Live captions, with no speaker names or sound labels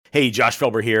Hey, Josh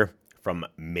Felber here from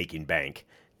Making Bank.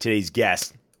 Today's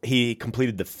guest, he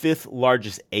completed the 5th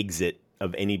largest exit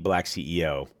of any black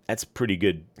CEO. That's pretty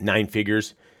good, 9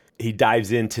 figures. He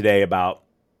dives in today about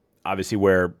obviously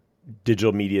where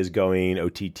digital media is going,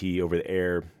 OTT, over the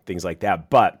air, things like that.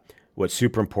 But what's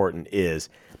super important is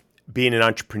being an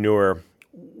entrepreneur,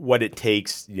 what it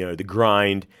takes, the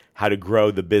grind, how to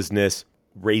grow the business,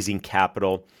 raising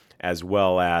capital, as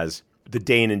well as the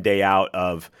day in and day out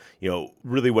of,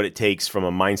 really what it takes from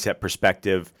a mindset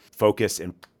perspective, focus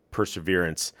and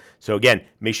perseverance. So again,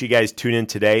 make sure you guys tune in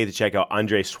today to check out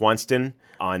Andre Swanston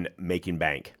on Making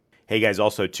Bank. Hey guys,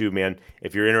 also too, man,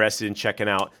 if you're interested in checking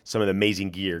out some of the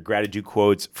amazing gear, gratitude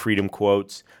quotes, freedom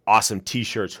quotes, awesome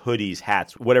t-shirts, hoodies,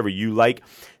 hats, whatever you like,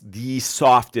 the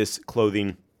softest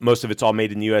clothing, most of it's all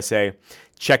made in the USA.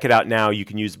 Check it out now. You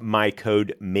can use my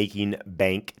code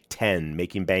MAKINGBANK10,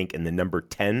 Making Bank and the number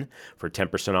 10 for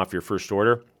 10% off your first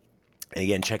order. And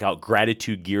again, check out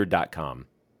gratitudegear.com.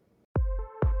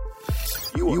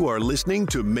 You are listening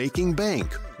to Making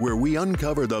Bank, where we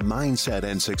uncover the mindset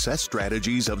and success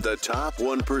strategies of the top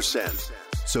 1%,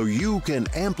 so you can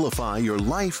amplify your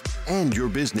life and your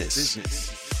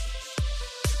business.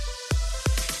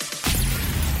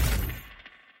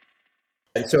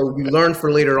 And so you learn for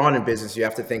later on in business, you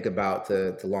have to think about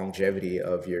the longevity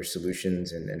of your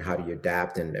solutions and how do you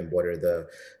adapt and what are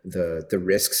the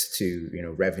risks to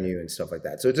revenue and stuff like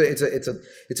that. So it's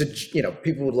a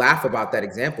people would laugh about that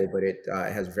example, but it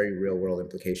has very real world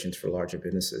implications for larger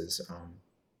businesses.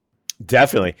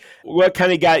 Definitely. What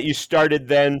kind of got you started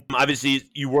then? Obviously,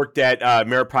 you worked at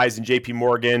Ameriprise and JP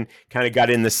Morgan, kind of got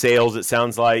in the sales, it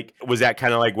sounds like. Was that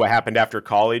kind of like what happened after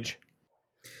college?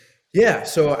 Yeah.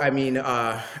 So, I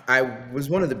was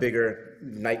one of the bigger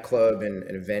nightclub and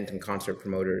event and concert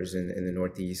promoters in the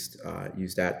Northeast.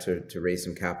 Used that to raise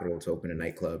some capital to open a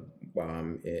nightclub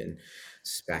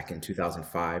back in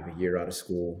 2005, a year out of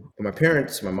school. But my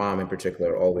parents, my mom in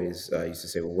particular, always used to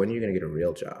say, well, when are you going to get a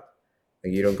real job?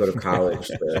 Like, you don't go to college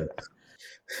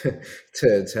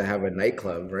to have a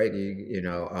nightclub, right?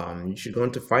 You should go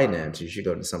into finance. You should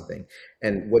go into something.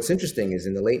 And what's interesting is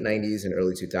in the late 90s and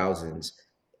early 2000s,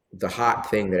 the hot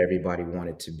thing that everybody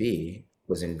wanted to be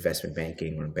was investment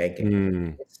banking or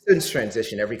banking. Since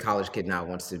transition, every college kid now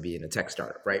wants to be in a tech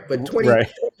startup, right? But 20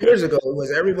 years ago, it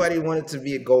was everybody wanted to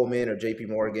be at Goldman or JP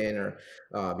Morgan or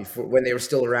before when they were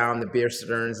still around, the Bear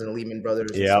Stearns and the Lehman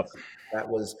Brothers. Yep. That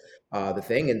was the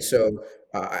thing. And so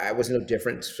I was no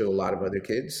different to a lot of other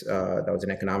kids. That was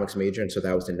an economics major. And so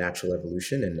that was the natural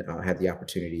evolution. And I had the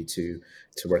opportunity to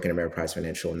work in Ameriprise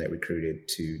Financial, and that recruited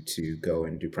to go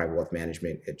and do private wealth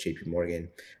management at JP Morgan.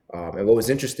 And what was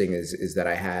interesting is that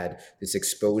I had this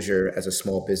exposure as a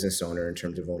small business owner in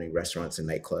terms of owning restaurants and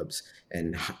nightclubs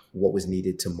and what was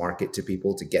needed to market to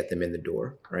people to get them in the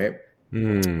door, right?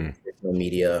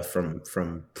 Media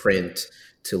from print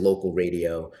to local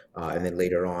radio, and then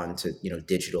later on to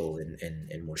digital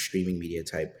and more streaming media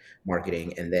type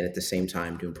marketing. And then at the same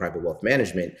time doing private wealth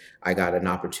management, I got an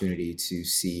opportunity to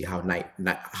see how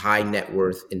high net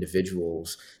worth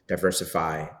individuals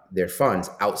diversify their funds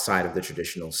outside of the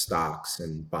traditional stocks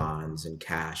and bonds and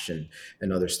cash and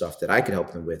other stuff that I could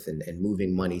help them with, and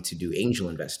moving money to do angel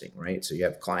investing, right? So you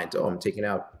have clients, I'm taking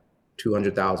out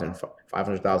 $200,000,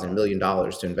 $500,000, $1 million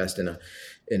to invest in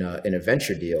a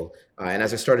venture deal. And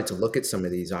as I started to look at some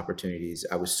of these opportunities,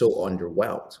 I was so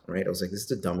underwhelmed, right? I was like, this is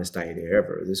the dumbest idea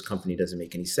ever. This company doesn't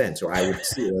make any sense. Or I would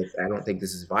see it, I don't think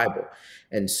this is viable.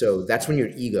 And so that's when your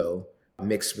ego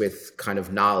mixed with kind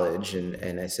of knowledge.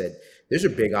 And I said, there's a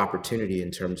big opportunity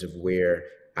in terms of where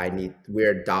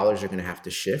dollars are going to have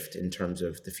to shift in terms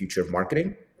of the future of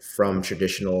marketing from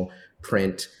traditional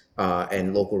print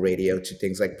and local radio to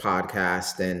things like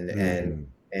podcast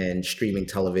and streaming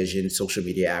television, social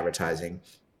media advertising.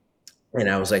 And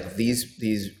I was like,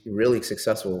 these really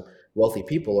successful, wealthy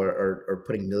people are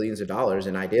putting millions of dollars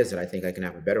in ideas that I think I can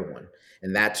have a better one.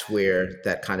 And that's where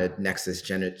that kind of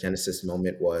genesis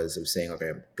moment was of saying, okay,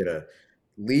 I'm going to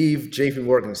leave JP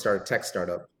Morgan and start a tech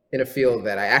startup in a field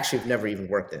that I actually have never even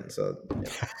worked in. So,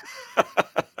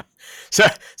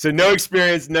 So no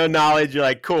experience, no knowledge. You're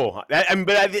like, cool.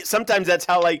 Sometimes that's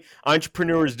how like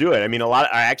entrepreneurs do it. I mean, a lot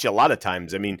of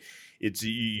times. I mean, it's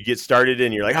you get started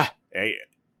and you're like,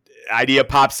 idea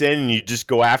pops in and you just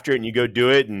go after it and you go do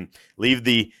it and leave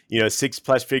the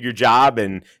 6+ figure job,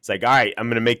 and it's like, all right, I'm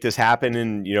going to make this happen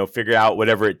and figure out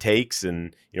whatever it takes.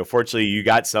 And fortunately, you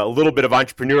got a little bit of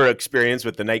entrepreneurial experience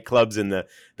with the nightclubs and the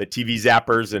TV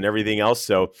zappers and everything else.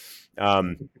 So.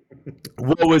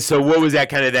 What was that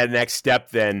kind of that next step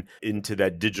then into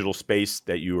that digital space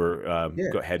that you were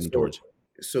heading towards?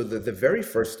 So the very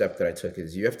first step that I took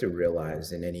is you have to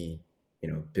realize in any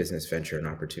business venture and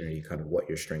opportunity, kind of what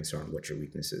your strengths are and what your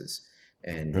weaknesses.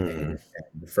 And Mm.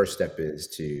 the first step is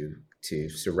to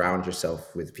surround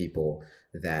yourself with people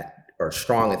that are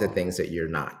strong at the things that you're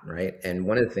not, right? And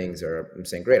one of the things are, I'm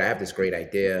saying, great, I have this great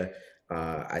idea.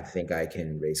 I think I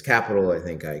can raise capital. I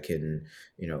think I can,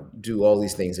 do all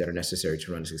these things that are necessary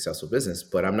to run a successful business,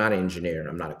 but I'm not an engineer.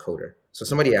 I'm not a coder. So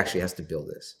somebody actually has to build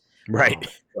this. Right.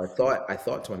 So I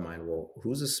thought to my mind, well,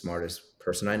 who's the smartest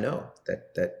person I know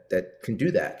that can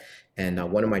do that? And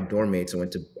one of my dorm mates, I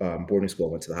went to boarding school,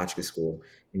 I went to the Hotchkiss School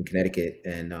in Connecticut,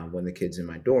 and one of the kids in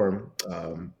my dorm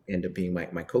ended up being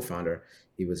my co-founder.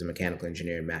 He was a mechanical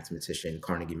engineer, mathematician,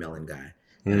 Carnegie Mellon guy.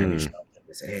 And I reached out to him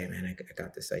and said, hey, man, I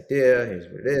got this idea. Here's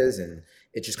what it is. And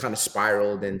it just kind of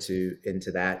spiraled into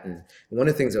that. And one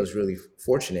of the things I was really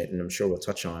fortunate, and I'm sure we'll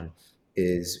touch on,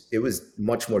 is it was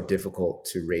much more difficult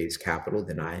to raise capital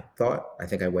than I thought. I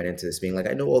think I went into this being like,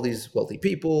 I know all these wealthy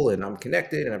people and I'm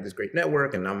connected and I have this great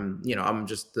network and I'm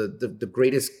just the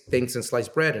greatest thing since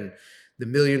sliced bread, and the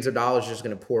millions of dollars are just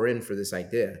going to pour in for this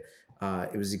idea.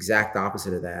 It was the exact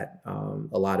opposite of that.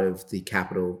 A lot of the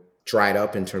capital dried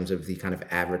up in terms of the kind of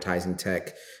advertising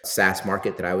tech SaaS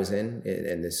market that I was in.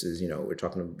 And this is, we're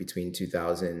talking between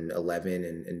 2011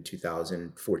 and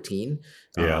 2014.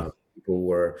 Yeah. People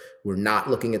were not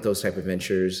looking at those type of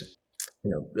ventures.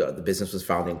 The business was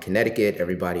founded in Connecticut.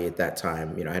 Everybody at that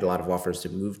time, I had a lot of offers to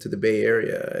move to the Bay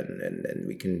Area and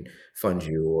we can fund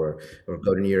you or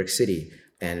go to New York City,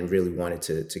 and really wanted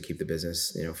to keep the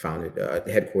business, founded,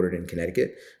 headquartered in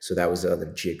Connecticut. So that was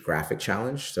the geographic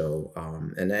challenge. So,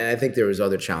 and I think there was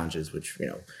other challenges, which,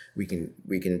 we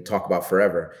can talk about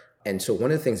forever. And so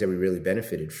one of the things that we really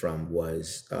benefited from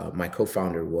was my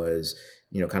co-founder was,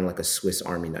 kind of like a Swiss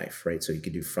Army knife, right? So you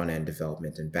could do front end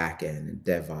development and back end and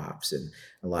DevOps and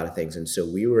a lot of things. And so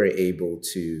we were able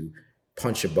to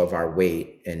punch above our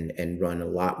weight and run a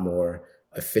lot more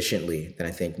efficiently than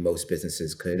I think most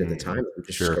businesses could at the time. We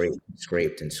just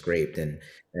scraped and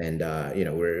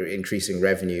we're increasing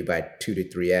revenue by 2 to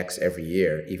 3x every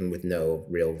year, even with no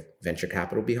real venture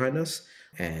capital behind us.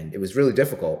 And it was really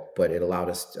difficult, but it allowed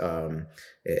us,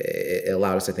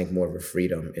 I think, more of a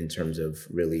freedom in terms of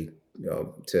really,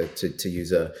 to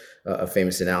use a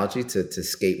famous analogy, to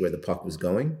skate where the puck was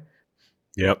going.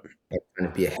 Yep. And kind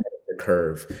of be ahead of the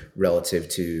curve relative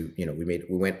to, we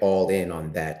went all in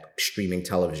on that streaming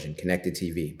television, connected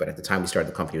TV. But at the time we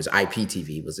started the company, it was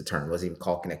IPTV was the term. It wasn't even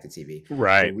called connected TV.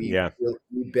 Right. So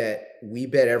we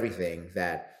bet everything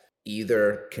that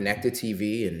either connected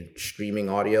TV and streaming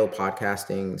audio,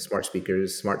 podcasting, smart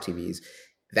speakers, smart TVs,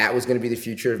 that was going to be the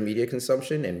future of media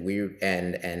consumption.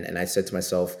 And I said to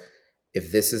myself,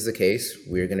 if this is the case,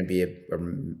 we're going to be a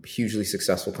hugely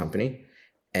successful company.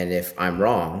 And if I'm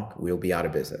wrong, we'll be out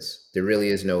of business. There really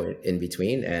is no in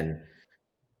between. And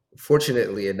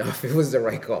fortunately enough, it was the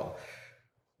right call.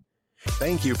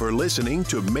 Thank you for listening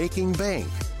to Making Bank.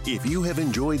 If you have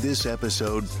enjoyed this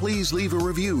episode, please leave a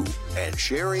review, and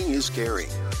sharing is caring.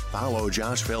 Follow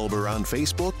Josh Felber on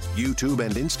Facebook, YouTube,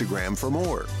 and Instagram for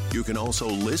more. You can also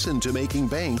listen to Making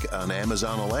Bank on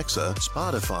Amazon Alexa,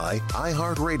 Spotify,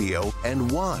 iHeartRadio,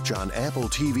 and watch on Apple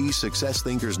TV, Success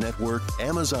Thinkers Network,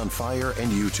 Amazon Fire,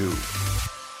 and YouTube.